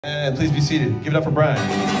And please be seated. Give it up for Brian.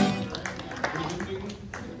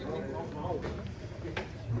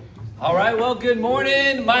 All right, well, good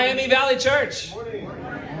morning, Miami Valley Church.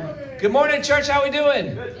 Good morning, church. How we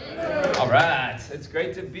doing? All right. It's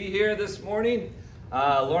great to be here this morning.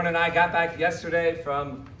 Lauren and I got back yesterday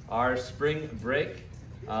from our spring break.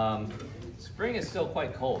 Spring is still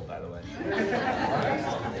quite cold, by the way.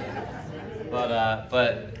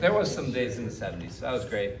 But there was some days in the 70s, so that was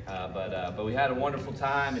great. But we had a wonderful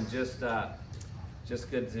time, and just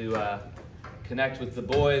good to connect with the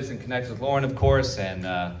boys and connect with Lauren, of course.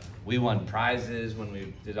 And we won prizes when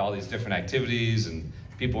we did all these different activities, and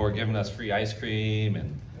people were giving us free ice cream,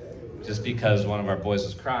 and just because one of our boys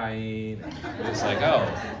was crying, it was like,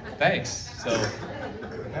 oh, thanks. So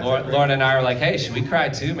Lauren and I are like, hey, should we cry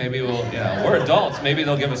too? Maybe we'll, we're adults. Maybe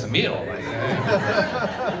they'll give us a meal. Like,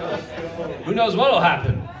 who knows what'll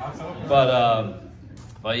happen? But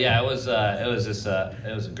yeah, it was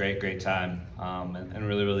a great time, and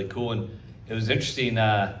really cool. And it was interesting.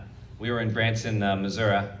 We were in Branson,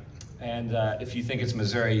 Missouri, and if you think it's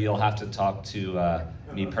Missouri, you'll have to talk to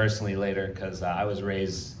me personally later, because I was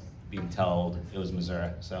raised being told it was Missouri.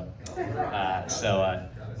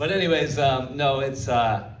 But anyways, no, it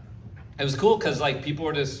was cool because like people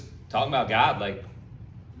were just talking about God, like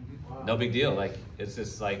no big deal. Like it's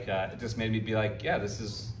just like it just made me be like, yeah, this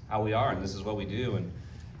is how we are, and this is what we do, and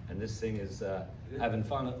this thing is having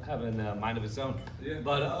fun, having a mind of its own. Yeah.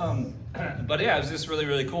 But yeah, it was just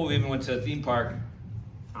really cool. We even went to a theme park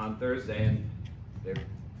on Thursday, and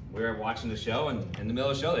we were watching the show, and in the middle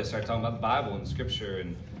of the show, they started talking about the Bible and Scripture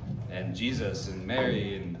and Jesus and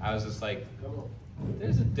Mary, and I was just like,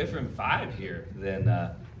 there's a different vibe here than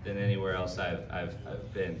anywhere else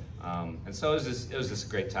I've been, and so it was just a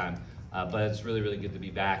great time. But it's really good to be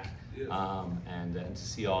back, and to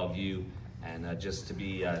see all of you, and just to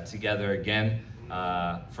be together again.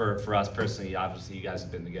 For us personally, obviously you guys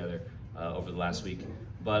have been together over the last week,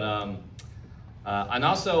 but and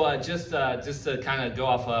also just to kind of go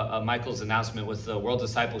off of Michael's announcement with the World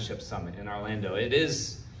Discipleship Summit in Orlando. It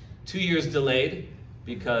is 2 years delayed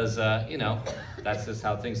because that's just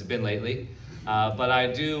how things have been lately. But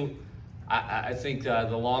I think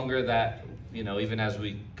the longer that, even as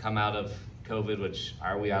we come out of COVID, which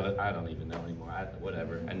are we out of, I don't even know anymore,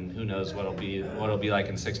 whatever, and who knows what it'll be like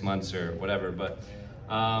in 6 months or whatever, but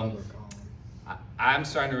I'm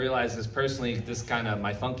starting to realize this personally, this kind of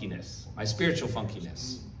my funkiness, my spiritual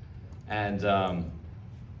funkiness, and I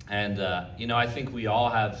think we all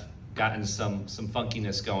have gotten some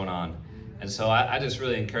funkiness going on, and so I just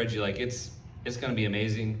really encourage you, like it's going to be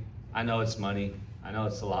amazing. I know it's money, I know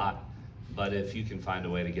it's a lot, but if you can find a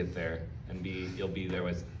way to get there and you'll be there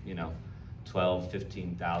with 12,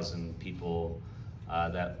 15,000 people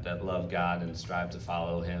that love God and strive to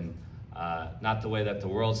follow Him, not the way that the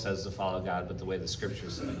world says to follow God, but the way the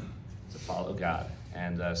Scriptures say to follow God.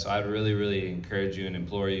 And so I'd really encourage you and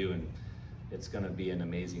implore you, and it's going to be an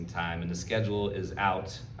amazing time. And the schedule is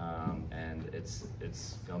out, and it's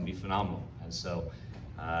going to be phenomenal. And so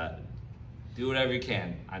do whatever you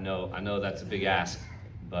can. I know that's a big ask,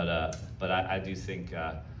 but I do think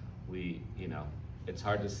it's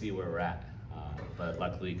hard to see where we're at. But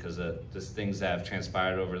luckily, because of just things that have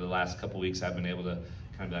transpired over the last couple weeks, I've been able to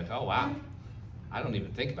kind of be like, oh wow, I don't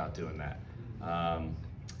even think about doing that.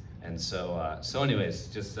 And so anyways,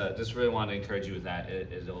 just really want to encourage you with that.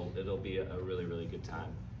 It'll be a really good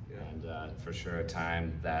time, and for sure a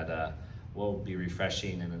time that will be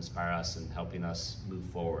refreshing and inspire us and helping us move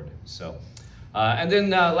forward. So, and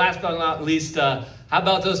then last but not least, how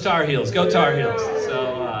about those Tar Heels? Go Tar Heels!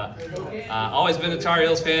 So, always been a Tar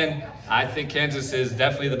Heels fan. I think Kansas is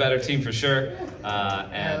definitely the better team for sure.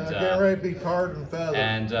 And get ready to be tarred and feathered.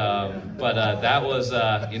 And but that was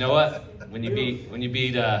you know what? When you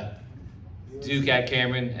beat Duke at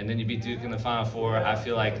Cameron, and then you beat Duke in the Final Four, I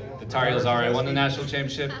feel like the Tar Heels already won the national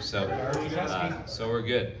championship. So we're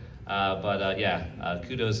good. But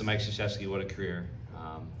kudos to Mike Krzyzewski. What a career,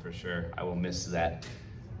 for sure. I will miss that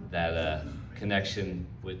connection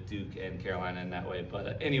with Duke and Carolina in that way.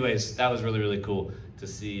 But anyways, that was really cool to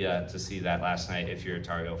see that last night. If you're a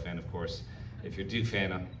Tar Heel fan, of course. If you're a Duke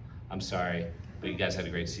fan, I'm sorry, but you guys had a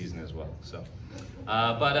great season as well. So,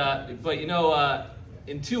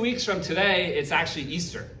 in 2 weeks from today, it's actually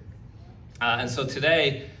Easter, and so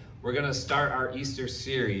today we're gonna start our Easter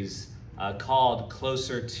series called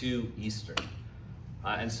Closer to Easter.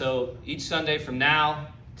 And so each Sunday from now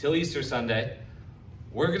till Easter Sunday,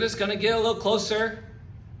 we're just going to get a little closer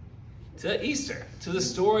to Easter, to the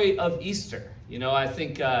story of Easter. I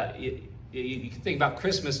think you can think about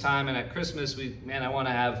Christmas time, and at Christmas, I want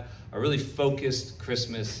to have a really focused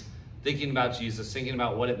Christmas thinking about Jesus, thinking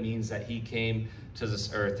about what it means that he came to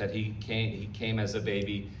this earth, that he came as a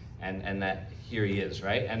baby, and that here he is,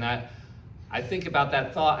 right? And I think about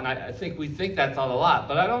that thought, and I think we think that thought a lot,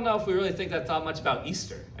 but I don't know if we really think that thought much about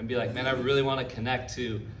Easter and be like, man, I really want to connect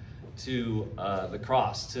to the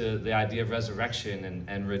cross, to the idea of resurrection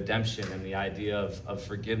and redemption, and the idea of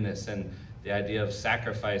forgiveness, and the idea of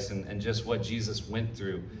sacrifice, and just what Jesus went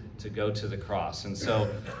through to go to the cross. And so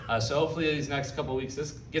hopefully these next couple of weeks,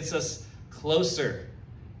 this gets us closer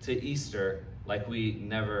to Easter like we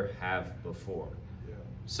never have before. Yeah.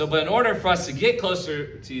 So, but in order for us to get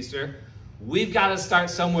closer to Easter, we've got to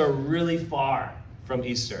start somewhere really far from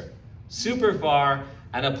Easter. Super far,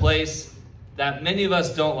 and a place that many of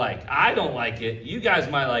us don't like. I don't like it. You guys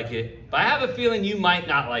might like it, but I have a feeling you might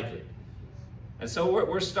not like it. And so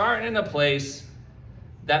we're starting in a place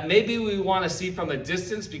that maybe we want to see from a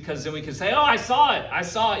distance, because then we can say, oh, I saw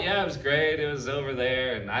it. Yeah, it was great. It was over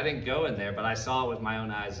there, and I didn't go in there, but I saw it with my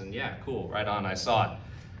own eyes, and yeah, cool, right on, I saw it.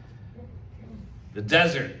 The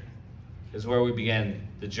desert is where we began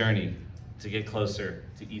the journey to get closer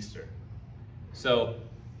to Easter. So,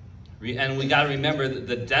 and we got to remember that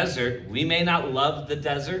the desert, we may not love the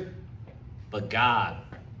desert, but God,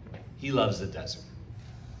 he loves the desert.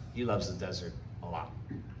 He loves the desert a lot.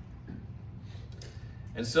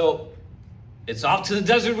 And so it's off to the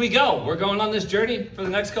desert we go. We're going on this journey for the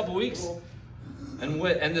next couple weeks.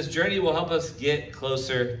 And this journey will help us get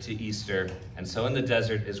closer to Easter. And so in the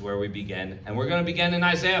desert is where we begin. And we're going to begin in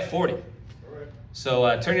Isaiah 40.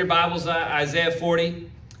 So turn your Bibles to Isaiah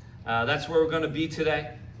 40. That's where we're going to be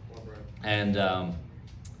today. And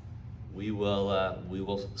we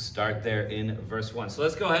will start there in verse 1. So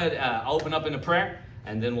let's go ahead. I'll open up in a prayer,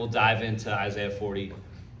 and then we'll dive into Isaiah 40,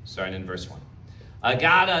 starting in verse 1.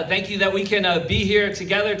 God, thank you that we can be here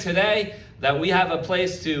together today, that we have a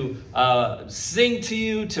place to sing to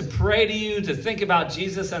you, to pray to you, to think about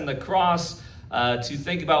Jesus and the cross, to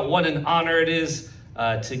think about what an honor it is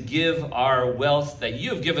to give our wealth that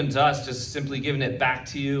you have given to us, just simply giving it back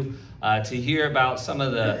to you, to hear about some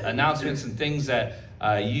of the announcements and things that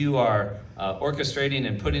you are orchestrating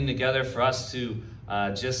and putting together for us to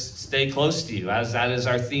just stay close to you, as that is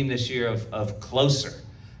our theme this year of closer.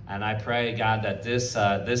 And I pray, God, that this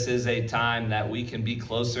is a time that we can be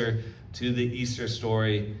closer to the Easter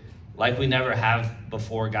story like we never have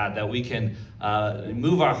before, God, that we can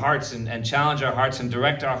move our hearts and challenge our hearts and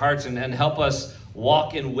direct our hearts and help us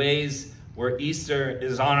walk in ways where Easter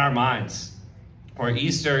is on our minds, where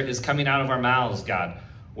Easter is coming out of our mouths, God,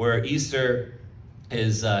 where Easter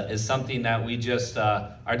is something that we just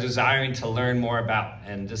are desiring to learn more about,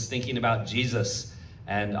 and just thinking about Jesus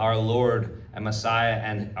and our Lord and Messiah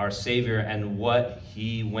and our Savior and what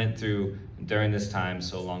he went through during this time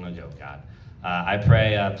so long ago, God. I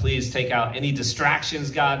pray, please take out any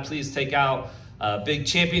distractions, God. Please take out a big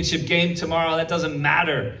championship game tomorrow. That doesn't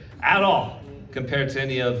matter at all compared to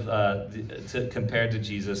any of compared to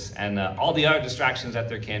Jesus and all the other distractions that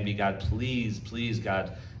there can be, God. Please,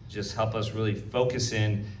 God, just help us really focus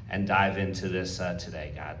in and dive into this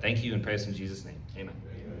today, God. Thank you and praise in Jesus' name.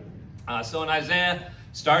 Amen. So in Isaiah,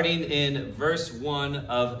 starting in verse 1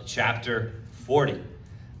 of chapter 40.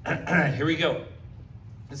 Here we go.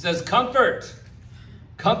 It says, comfort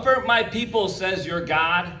my people, says your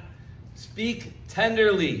God. Speak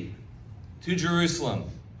tenderly to Jerusalem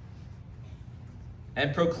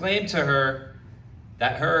and proclaim to her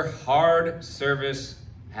that her hard service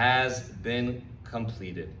has been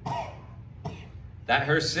completed, that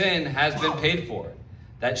her sin has been paid for,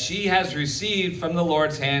 that she has received from the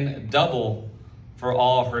Lord's hand double for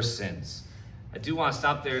all her sins. I do want to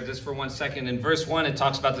stop there just for 1 second. In verse 1, it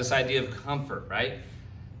talks about this idea of comfort, right?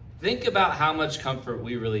 Think about how much comfort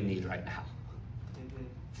we really need right now.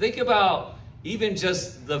 Think about even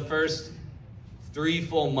just the first 3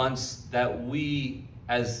 full months that we,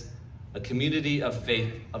 as a community of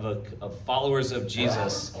faith, of followers of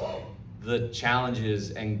Jesus, the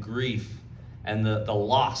challenges and grief and the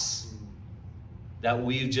loss that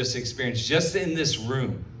we've just experienced just in this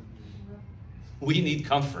room. We need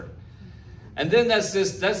comfort. And then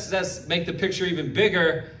let's make the picture even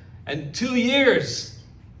bigger. And 2 years,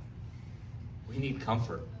 we need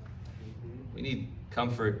comfort. We need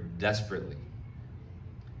comfort desperately.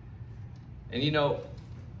 And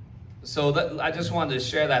I just wanted to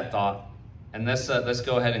share that thought. And let's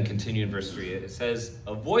go ahead and continue in verse 3. It says,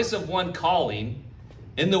 a voice of one calling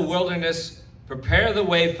in the wilderness, prepare the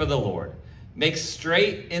way for the Lord. Make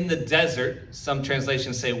straight in the desert, some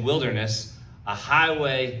translations say wilderness, a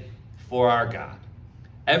highway for our God.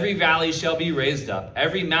 Every valley shall be raised up,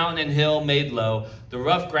 every mountain and hill made low. The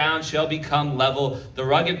rough ground shall become level, the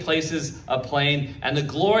rugged places a plain, and the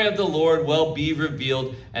glory of the Lord will be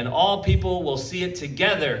revealed, and all people will see it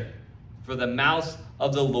together, for the mouth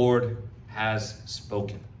of the Lord has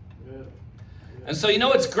spoken. And so,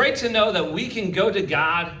 it's great to know that we can go to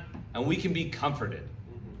God and we can be comforted.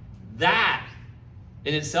 That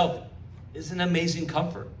in itself is an amazing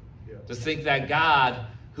comfort. To think that God,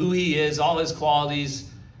 who he is, all his qualities,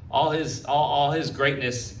 all his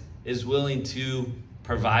greatness, is willing to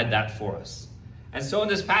provide that for us. And so in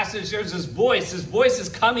this passage, there's his voice. His voice is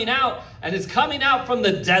coming out, and it's coming out from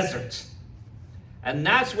the desert. And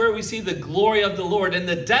that's where we see the glory of the Lord, in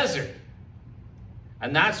the desert.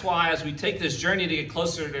 And that's why, as we take this journey to get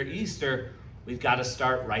closer to Easter, we've got to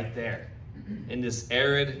start right there, in this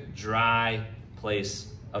arid, dry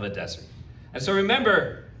place of a desert. And so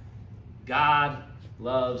remember, God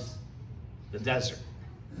loves the desert.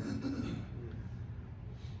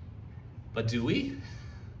 But do we?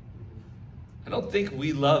 I don't think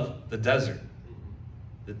we love the desert.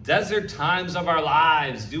 The desert times of our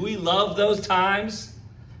lives. Do we love those times?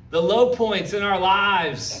 The low points in our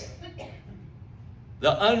lives.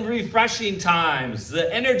 The unrefreshing times.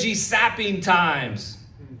 The energy sapping times.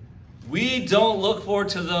 We don't look forward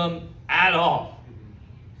to them at all.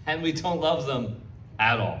 And we don't love them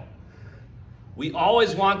at all. We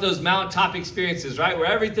always want those mountaintop experiences, right? Where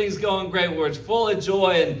everything's going great, where it's full of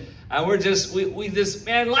joy, and we're just,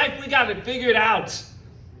 man, life, we got to figure it out.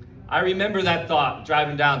 I remember that thought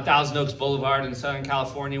driving down Thousand Oaks Boulevard in Southern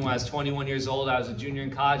California when I was 21 years old. I was a junior in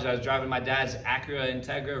college. I was driving my dad's Acura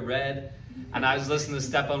Integra red, and I was listening to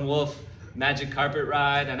Steppenwolf Magic Carpet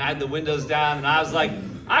Ride, and I had the windows down, and I was like,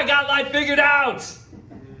 I got life figured out.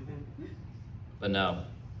 But no,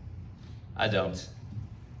 I don't.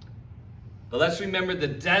 But let's remember, the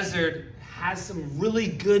desert has some really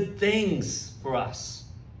good things for us.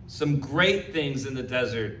 Some great things in the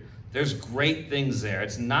desert. There's great things there.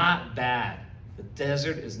 It's not bad. The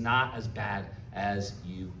desert is not as bad as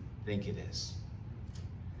you think it is.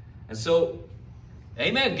 And so,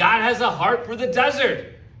 amen, God has a heart for the desert.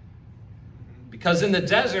 Because in the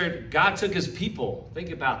desert, God took his people. Think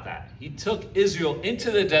about that. He took Israel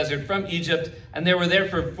into the desert from Egypt, and they were there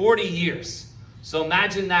for 40 years. So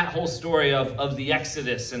imagine that whole story of the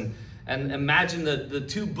Exodus, and imagine the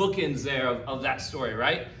two bookends there of that story,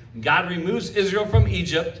 right? God removes Israel from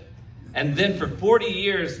Egypt, and then for 40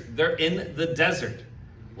 years, they're in the desert,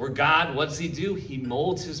 where God, what does he do? He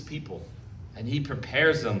molds his people, and he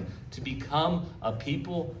prepares them to become a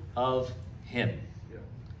people of him. Yeah.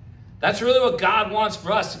 That's really what God wants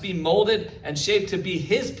for us, to be molded and shaped to be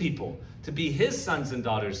his people, to be his sons and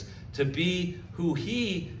daughters, to be who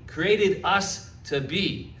he created us to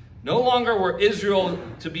be. No longer were Israel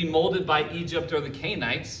to be molded by Egypt or the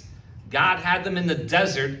Canaanites. God had them in the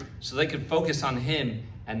desert so they could focus on him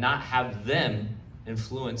and not have them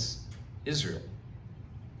influence Israel.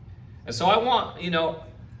 And so I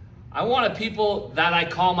want a people that I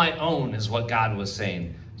call my own, is what God was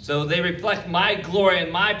saying. So they reflect my glory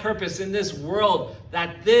and my purpose in this world,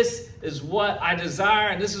 that this is what I desire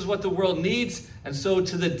and this is what the world needs. And so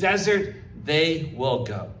to the desert, they will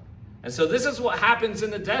go. And so this is what happens in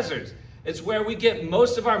the desert. It's where we get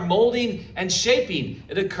most of our molding and shaping.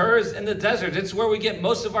 It occurs in the desert. It's where we get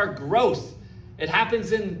most of our growth. It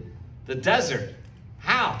happens in the desert.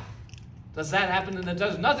 How does that happen in the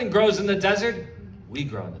desert? Nothing grows in the desert. We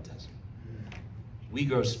grow in the desert. We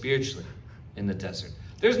grow spiritually in the desert.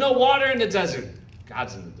 There's no water in the desert.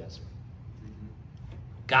 God's in the desert.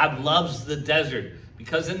 God loves the desert,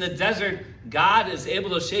 because in the desert, God is able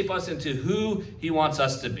to shape us into who he wants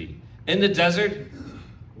us to be. In the desert,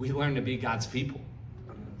 we learn to be God's people.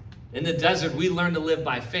 In the desert, we learn to live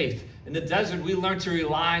by faith. In the desert, we learn to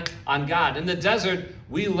rely on God. In the desert,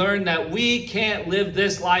 we learn that we can't live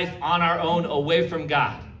this life on our own away from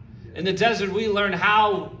God. In the desert, we learn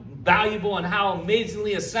how valuable and how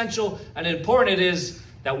amazingly essential and important it is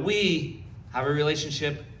that we have a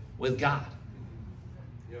relationship with God.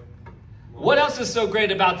 Yep. What else is so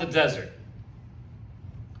great about the desert?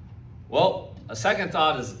 Well, a second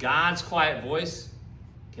thought is God's quiet voice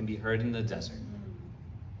can be heard in the desert.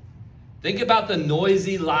 Think about the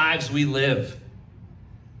noisy lives we live.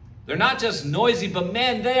 They're not just noisy, but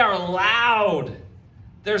man, they are loud.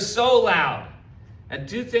 They're so loud. And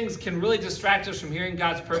two things can really distract us from hearing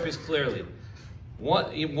God's purpose clearly. One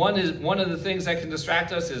of the things that can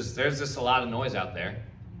distract us is there's just a lot of noise out there.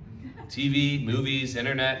 TV, movies,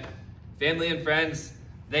 internet, family and friends.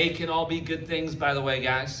 They can all be good things, by the way,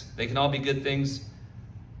 guys. They can all be good things.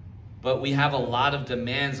 But we have a lot of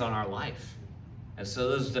demands on our life. And so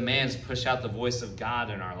those demands push out the voice of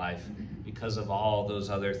God in our life because of all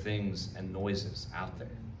those other things and noises out there.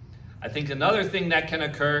 I think another thing that can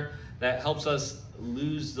occur that helps us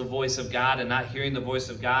lose the voice of God and not hearing the voice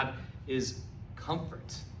of God is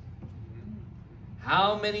comfort.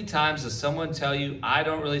 How many times does someone tell you, I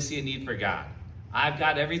don't really see a need for God? I've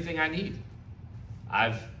got everything I need.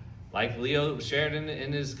 Like Leo shared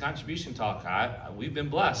in his contribution talk, we've been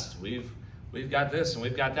blessed. We've got this and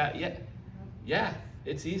we've got that. Yeah,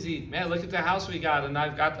 it's easy. Man, look at the house we got, and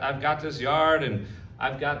I've got this yard, and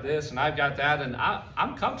I've got this, and I've got that, and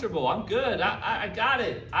I'm comfortable. I'm good. I got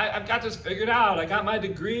it. I've got this figured out. I got my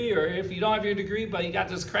degree, or if you don't have your degree, but you got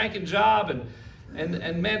this cranking job,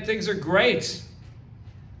 and man, things are great.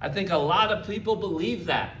 I think a lot of people believe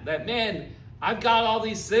that man, I've got all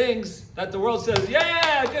these things that the world says,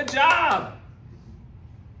 yeah, good job.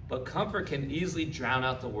 But comfort can easily drown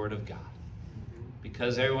out the word of God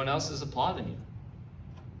because everyone else is applauding you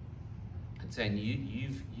and saying,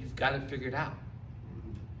 you've got it figured out.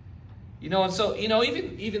 And so,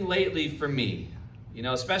 even lately for me,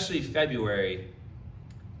 especially February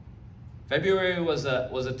was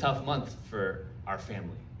a tough month for our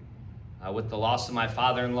family. With the loss of my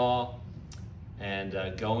father-in-law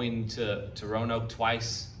and going to Roanoke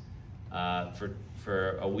twice for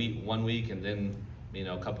one week, and then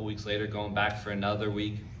a couple weeks later going back for another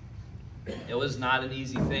week. It was not an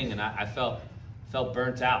easy thing, and I felt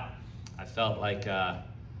burnt out. I felt like I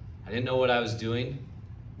didn't know what I was doing,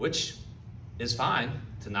 which is fine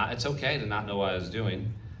it's okay to not know what I was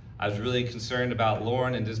doing. I was really concerned about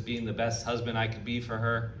Lauren and just being the best husband I could be for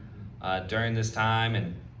her during this time,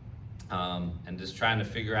 and just trying to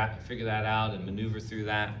figure that out and maneuver through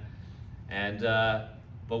that. And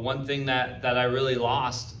but one thing that I really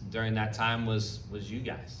lost during that time was you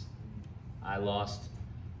guys. I lost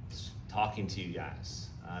talking to you guys.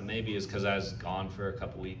 Maybe it's because I was gone for a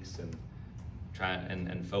couple weeks and trying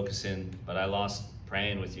and focusing, but I lost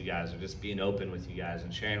praying with you guys or just being open with you guys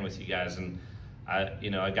and sharing with you guys. And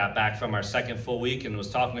I got back from our second full week and was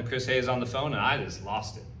talking to Chris Hayes on the phone, and I just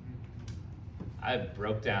lost it. I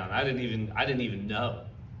broke down. I didn't even know.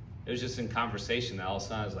 It was just in conversation that all of a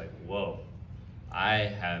sudden I was like, whoa,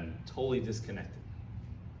 I am totally disconnected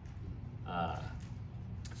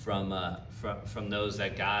from those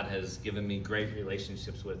that God has given me great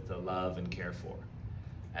relationships with to love and care for.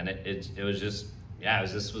 And it was just,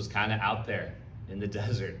 this was kind of out there in the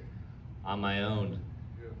desert on my own.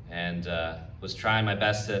 And was trying my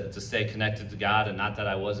best to stay connected to God. And not that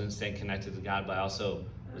I wasn't staying connected to God, but I also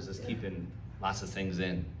was just keeping lots of things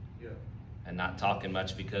in and not talking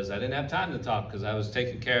much because I didn't have time to talk because I was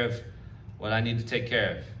taking care of what I need to take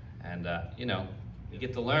care of. And, you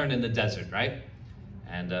get to learn in the desert, right?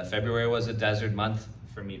 And February was a desert month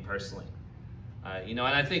for me personally. And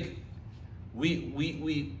I think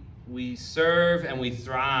we serve and we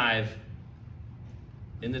thrive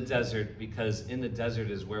in the desert because in the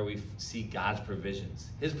desert is where we see God's provisions.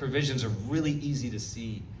 His provisions are really easy to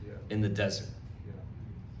see in the desert.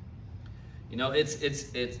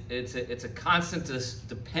 It's a constant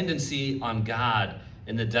dependency on God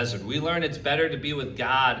in the desert. We learn it's better to be with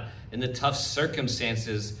God in the tough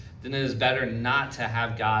circumstances than it is better not to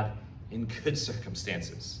have God in good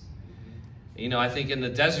circumstances. I think in the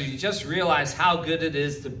desert, you just realize how good it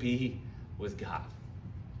is to be with God.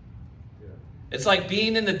 It's like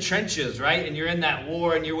being in the trenches, right? And you're in that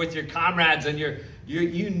war and you're with your comrades and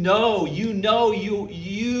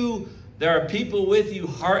there are people with you,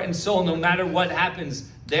 heart and soul, no matter what happens.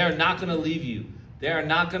 They are not going to leave you. They are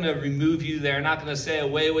not going to remove you. They are not going to say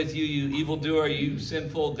away with you, you evildoer, you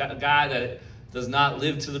sinful guy that does not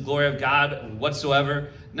live to the glory of God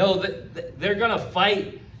whatsoever. No, they're going to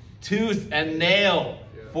fight tooth and nail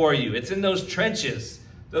for you. It's in those trenches,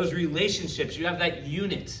 those relationships. You have that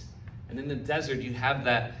unit. And in the desert, you have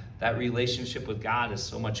that relationship with God is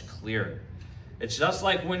so much clearer. It's just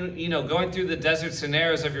like when, going through the desert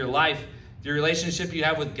scenarios of your life, the relationship you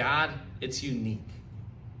have with God, it's unique.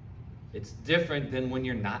 It's different than when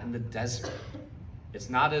you're not in the desert. It's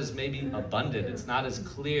not as maybe abundant. It's not as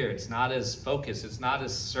clear. It's not as focused. It's not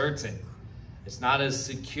as certain. It's not as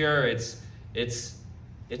secure. It's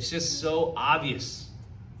just so obvious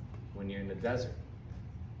when you're in the desert.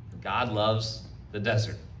 God loves the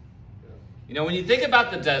desert. When you think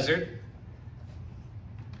about the desert,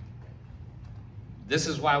 this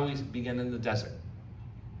is why we begin in the desert.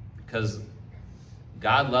 Because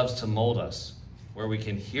God loves to mold us where we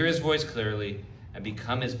can hear his voice clearly and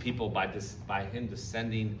become his people by him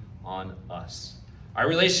descending on us. Our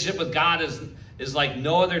relationship with God is like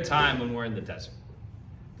no other time when we're in the desert.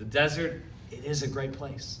 The desert, it is a great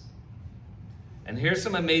place. And here's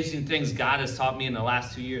some amazing things God has taught me in the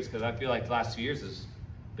last 2 years, because I feel like the last 2 years has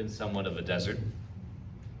been somewhat of a desert.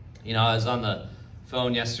 You know, I was on the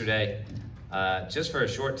phone yesterday, just for a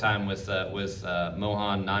short time with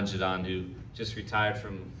Mohan Nanjadan, who just retired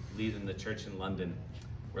from leading the church in London,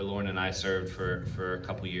 where Lauren and I served for a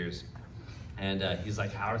couple years. And he's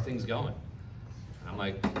like, how are things going? And I'm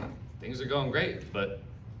like, things are going great, but,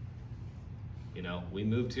 you know, we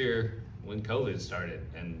moved here when COVID started,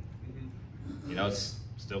 and, you know, it's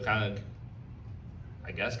still kind of,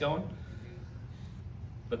 I guess, going.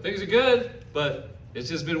 But things are good, but it's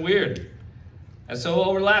just been weird. And so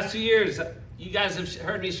over the last 2 years, you guys have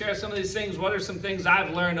heard me share some of these things. What are some things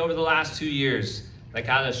I've learned over the last 2 years that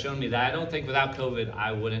God has shown me that I don't think without COVID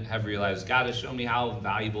I wouldn't have realized? God has shown me how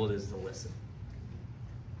valuable it is to listen.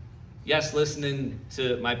 Yes, listening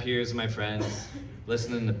to my peers and my friends,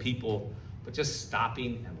 listening to people, but just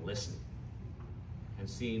stopping and listening and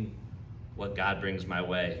seeing what God brings my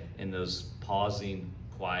way in those pausing,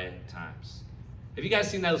 quiet times. Have you guys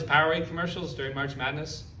seen those Powerade commercials during March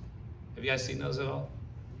Madness? Have you guys seen those at all?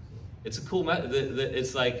 It's a cool,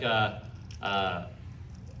 it's like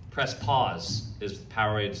press pause is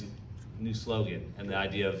Powerade's new slogan. And the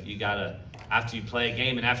idea of you gotta, after you play a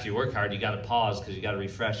game and after you work hard, you gotta pause because you gotta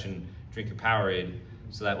refresh and drink your Powerade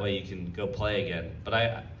so that way you can go play again. But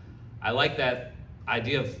I like that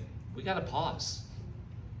idea of we gotta pause.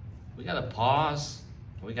 We gotta pause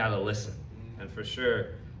and we gotta listen. And for sure,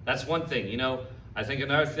 that's one thing. You know, I think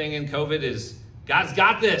another thing in COVID is God's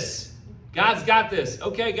got this. God's got this.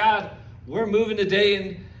 Okay, God, we're moving to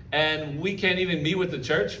Dayton and we can't even meet with the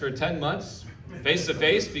church for 10 months face to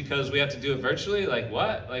face because we have to do it virtually. Like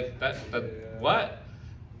what? Like that what?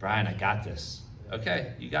 Brian, I got this.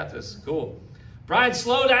 Okay, you got this. Cool. Brian,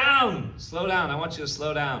 slow down. Slow down. I want you to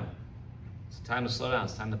slow down. It's time to slow down.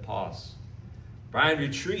 It's time to pause. Brian,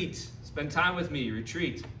 retreat. Spend time with me.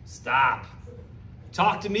 Retreat. Stop.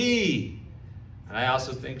 Talk to me. And I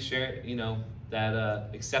also think, share, you know, that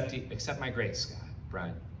accept my grace, God.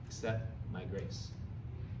 Brian, accept my grace.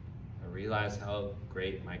 I realize how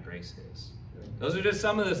great my grace is. Those are just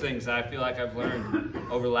some of the things that I feel like I've learned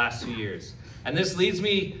over the last 2 years. And this leads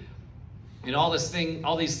me in all these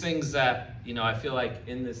things that, you know, I feel like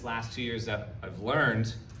in this last 2 years that I've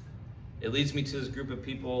learned, it leads me to this group of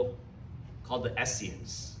people called the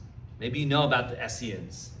Essenes. Maybe you know about the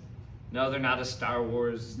Essenes. No, they're not a Star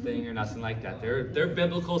Wars thing or nothing like that. They're a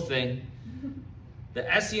biblical thing. The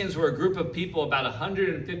Essenes were a group of people about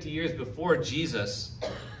 150 years before Jesus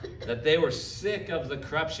that they were sick of the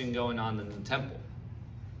corruption going on in the temple.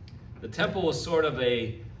 The temple was sort of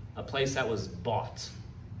a place that was bought.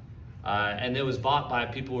 And it was bought by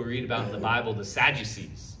people we read about in the Bible, the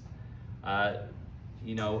Sadducees.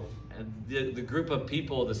 You know, the group of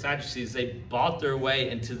people, the Sadducees, they bought their way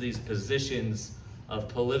into these positions of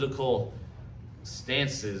political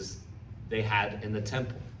stances they had in the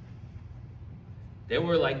temple. They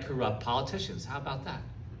were like corrupt politicians. How about that?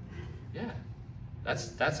 Yeah,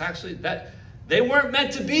 that's actually, that they weren't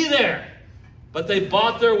meant to be there, but they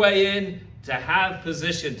bought their way in to have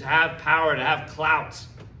position, to have power, to have clout.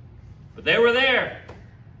 But they were there.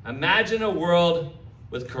 Imagine a world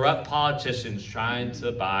with corrupt politicians trying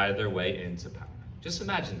to buy their way into power. Just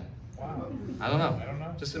imagine that. Wow. I don't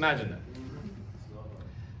know. Just imagine that.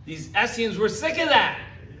 These Essenes were sick of that.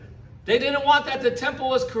 They didn't want that. The temple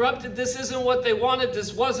was corrupted. This isn't what they wanted.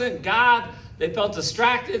 This wasn't God. They felt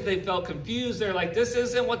distracted. They felt confused. They're like, this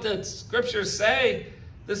isn't what the scriptures say.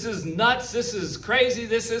 This is nuts. This is crazy.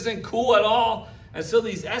 This isn't cool at all. And so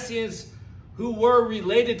these Essenes, who were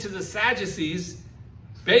related to the Sadducees,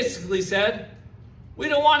 basically said, we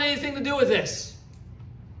don't want anything to do with this.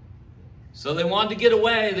 So they wanted to get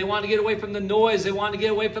away. They wanted to get away from the noise. They wanted to get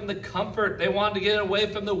away from the comfort. They wanted to get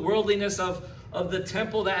away from the worldliness of the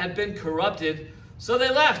temple that had been corrupted. So they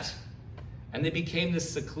left. And they became this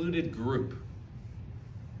secluded group.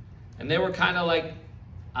 And they were kind of like,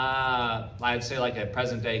 I'd say like a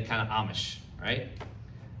present day kind of Amish, right?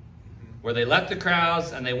 Where they left the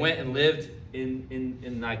crowds and they went and lived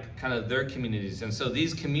in like kind of their communities. And so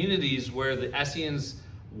these communities where the Essenes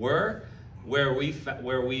were, where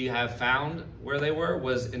we have found where they were,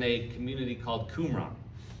 was in a community called Qumran.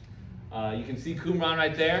 You can see Qumran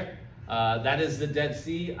right there. That is the Dead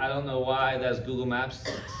Sea. I don't know why that's Google Maps.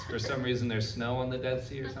 For some reason there's snow on the Dead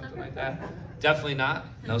Sea or something like that. Definitely not.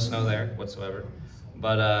 No snow there whatsoever.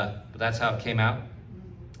 But that's how it came out.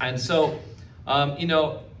 And so, you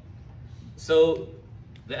know, so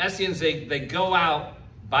the Essenes, they go out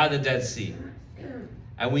by the Dead Sea.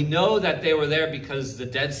 And we know that they were there because the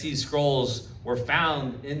Dead Sea Scrolls were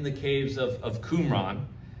found in the caves of Qumran.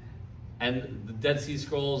 And the Dead Sea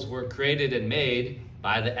Scrolls were created and made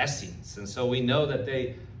by the Essenes. And so we know that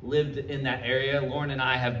they lived in that area. Lauren and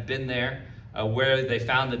I have been there where they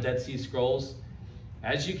found the Dead Sea Scrolls.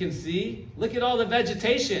 As you can see, look at all the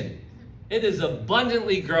vegetation. It is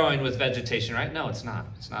abundantly growing with vegetation, right? No, it's not.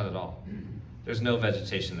 It's not at all. There's no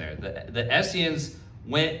vegetation there. The Essenes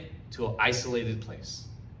went to an isolated place.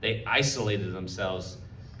 They isolated themselves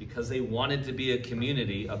because they wanted to be a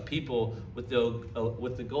community of people with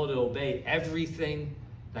the goal to obey everything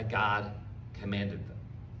that God commanded them.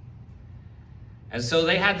 And so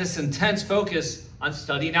they had this intense focus on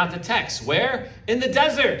studying out the text. Where? In the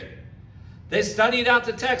desert. They studied out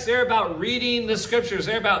the text. They're about reading the scriptures.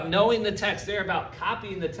 They're about knowing the text. They're about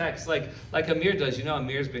copying the text like Amir does. You know,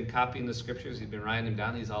 Amir's been copying the scriptures. He's been writing them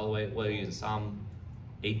down. He's all the way, what are you in Psalm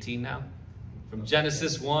 18 now? From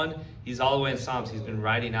Genesis 1, he's all the way in Psalms. He's been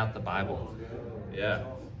writing out the Bible. Yeah.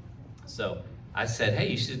 So I said, hey,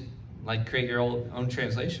 you should create your own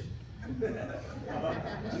translation.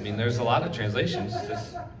 I mean, there's a lot of translations.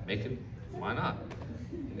 Just make it. Why not?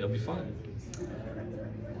 It'll be fun.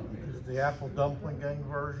 Is the apple dumpling gang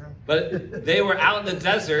version? But they were out in the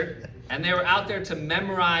desert, and they were out there to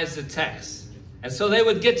memorize the text. And so they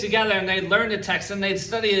would get together, and they'd learn the text, and they'd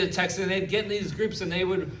study the text, and they'd get in these groups, and they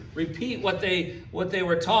would repeat what they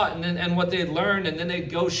were taught and what they'd learned, and then they'd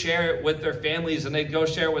go share it with their families, and they'd go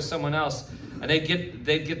share it with someone else, and they'd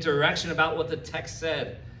get direction about what the text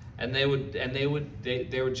said. And they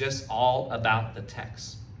were just all about the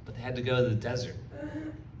text. But they had to go to the desert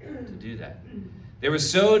to do that. They were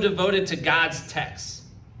so devoted to God's text.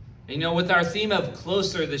 And, you know, with our theme of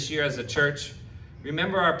closer this year as a church,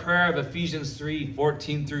 remember our prayer of Ephesians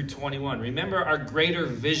 3:14 through 21. Remember our greater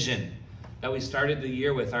vision that we started the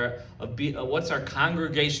year with. What's our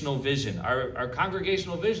congregational vision? Our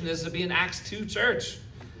congregational vision is to be an Acts 2 church.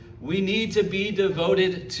 We need to be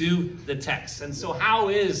devoted to the text. And so how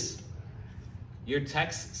is your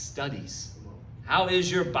text studies? How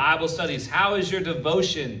is your Bible studies? How is your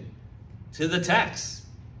devotion to the text?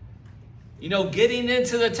 You know, getting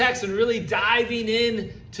into the text and really diving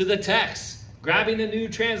into the text. Grabbing a new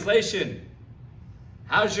translation.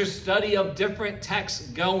 How's your study of different texts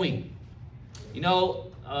going? You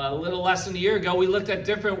know, a little less than a year ago, we looked at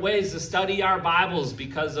different ways to study our Bibles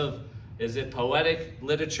because of, is it poetic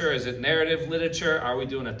literature? Is it narrative literature? Are we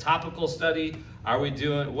doing a topical study? Are we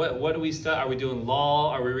doing, what do we study? Are we doing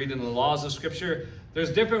law? Are we reading the laws of Scripture?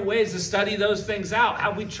 There's different ways to study those things out.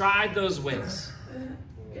 Have we tried those ways?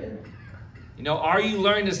 You know, are you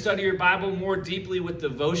learning to study your Bible more deeply with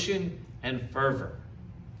devotion and fervor?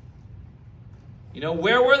 You know,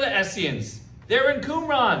 where were the Essenes? They were in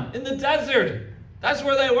Qumran, in the desert. That's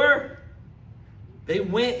where they were. They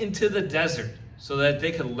went into the desert so that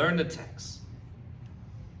they could learn the text.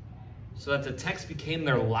 So that the text became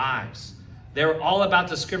their lives. They were all about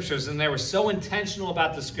the scriptures, and they were so intentional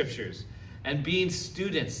about the scriptures and being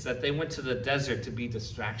students that they went to the desert to be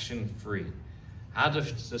distraction-free. How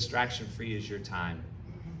distraction-free is your time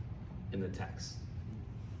in the text?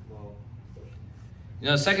 You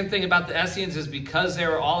know, the second thing about the Essenes is because they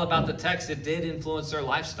were all about the text, it did influence their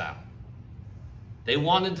lifestyle. They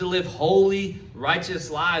wanted to live holy, righteous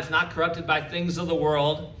lives, not corrupted by things of the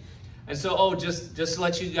world. And so, just to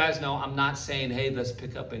let you guys know, I'm not saying, hey, let's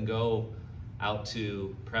pick up and go out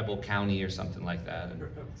to Preble County or something like that.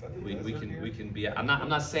 And we can be. I'm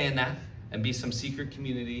not saying that and be some secret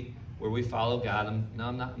community where we follow God. I'm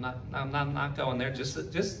not going there. Just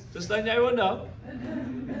letting everyone know.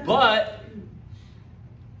 But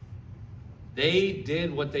they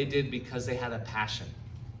did what they did because they had a passion.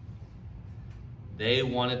 They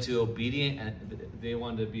wanted to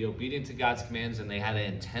be obedient to God's commands, and they had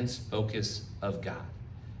an intense focus of God.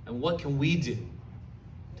 And what can we do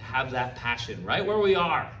to have that passion right where we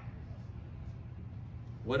are?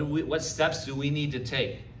 What steps do we need to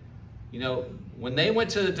take? You know, when they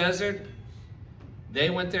went to the desert,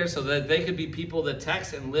 they went there so that they could be people that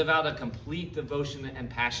text and live out a complete devotion and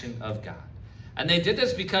passion of God. And they did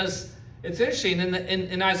this because it's interesting.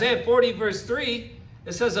 In Isaiah 40, verse 3,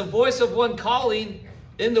 it says, a voice of one calling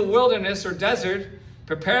in the wilderness or desert,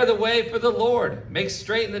 prepare the way for the Lord. Make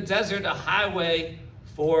straight in the desert a highway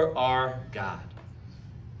for our God.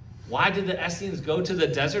 Why did the Essenes go to the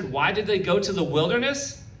desert? Why did they go to the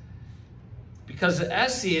wilderness? Because the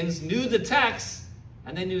Essenes knew the text,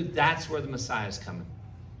 and they knew that's where the Messiah is coming.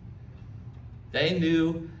 They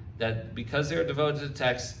knew that because they were devoted to the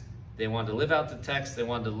text, they wanted to live out the text, they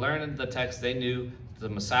wanted to learn the text, they knew the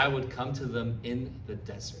Messiah would come to them in the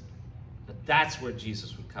desert. That that's where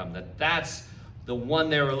Jesus would come. That's the one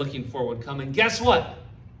they were looking for would come. And guess what?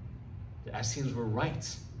 The Essenes were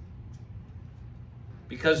right.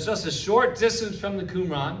 Because just a short distance from the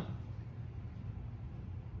Qumran,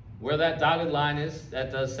 where that dotted line is,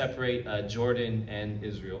 that does separate Jordan and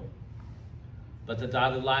Israel. But the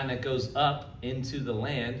dotted line that goes up into the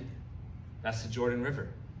land, that's the Jordan River.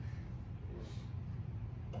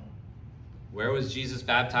 Where was Jesus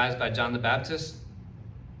baptized by John the Baptist?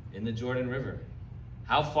 In the Jordan River.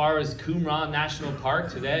 How far is Qumran National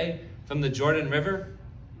Park today from the Jordan River?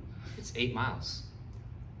 It's 8 miles.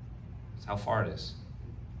 That's how far it is.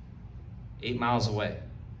 8 miles away.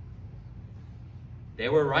 They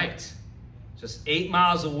were right. Just 8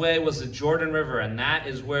 miles away was the Jordan River, and that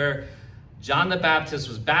is where John the Baptist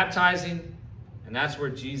was baptizing, and that's where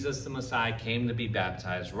Jesus the Messiah came to be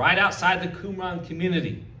baptized. Right outside the Qumran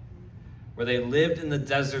community, where they lived in the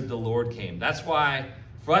desert, the Lord came. That's why,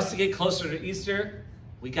 for us to get closer to Easter,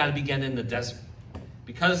 we got to begin in the desert.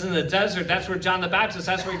 Because in the desert, that's where John the Baptist,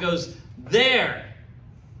 that's where he goes, there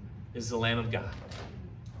is the Lamb of God.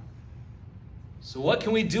 So what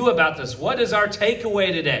can we do about this? What is our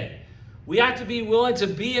takeaway today? We have to be willing to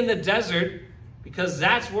be in the desert because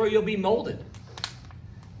that's where you'll be molded.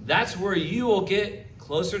 That's where you will get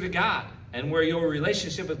closer to God and where your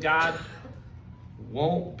relationship with God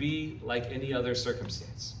won't be like any other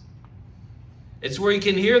circumstance. It's where you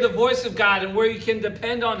can hear the voice of God and where you can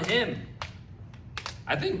depend on Him.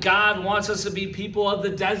 I think God wants us to be people of the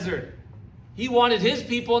desert. He wanted His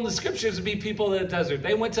people in the scriptures to be people of the desert.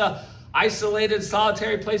 They went to isolated,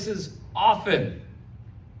 solitary places often.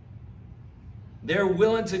 They're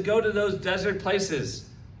willing to go to those desert places.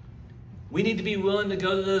 We need to be willing to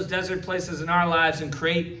go to those desert places in our lives and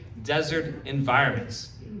create desert environments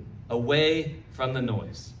away from the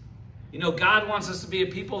noise. You know, God wants us to be a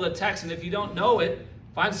people of the text, and if you don't know it,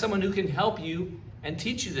 find someone who can help you and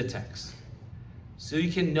teach you the text. So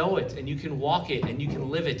you can know it, and you can walk it, and you can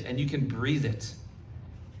live it, and you can breathe it.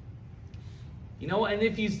 You know, and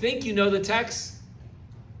if you think you know the text,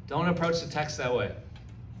 don't approach the text that way.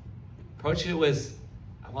 Approach it with,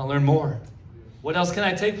 I want to learn more. What else can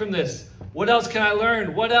I take from this? What else can I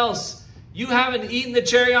learn? What else? You haven't eaten the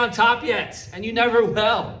cherry on top yet, and you never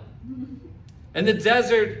will. In the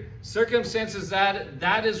desert circumstances,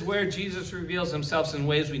 that is where Jesus reveals Himself in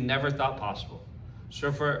ways we never thought possible.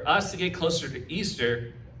 So for us to get closer to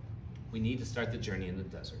Easter, we need to start the journey in the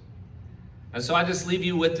desert. And so I just leave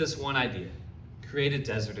you with this one idea. Create a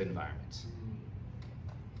desert environment.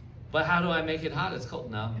 But how do I make it hot? It's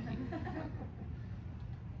cold. No.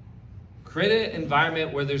 Create an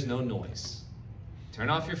environment where there's no noise. Turn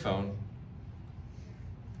off your phone.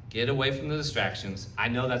 Get away from the distractions. I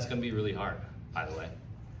know that's going to be really hard, by the way.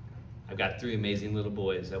 I've got 3 amazing little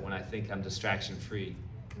boys that when I think I'm distraction-free,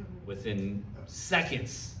 within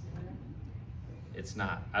seconds, it's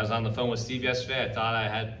not. I was on the phone with Steve yesterday. I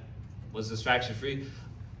thought was distraction-free.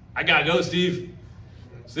 I gotta go, Steve.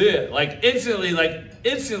 See it. Like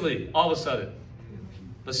instantly, all of a sudden.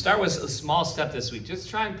 But start with a small step this week. Just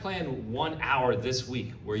try and plan 1 hour this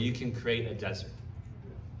week where you can create a desert.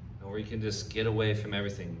 Where you can just get away from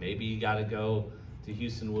everything. Maybe you gotta go to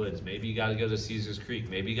Houston Woods. Maybe you gotta go to Caesars Creek.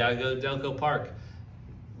 Maybe you gotta go to Delco Park.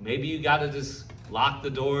 Maybe you gotta just lock the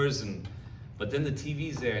doors but then the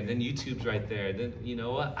TV's there and then YouTube's right there. Then you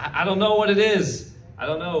know what? I don't know what it is. I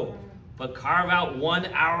don't know. But carve out 1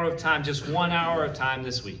 hour of time, just 1 hour of time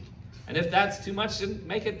this week. And if that's too much, then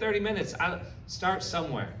make it 30 minutes. Start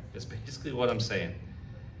somewhere. That's basically what I'm saying.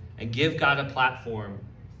 And give God a platform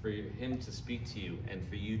for Him to speak to you and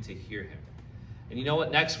for you to hear Him. And you know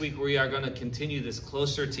what? Next week we are going to continue this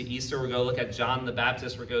closer to Easter. We're going to look at John the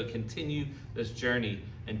Baptist. We're going to continue this journey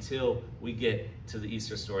until we get to the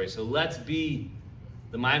Easter story. So let's be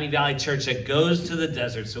the Miami Valley Church that goes to the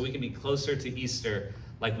desert so we can be closer to Easter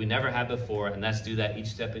like we never had before. And let's do that each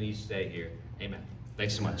step and each day here. Amen.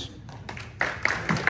 Thanks so much.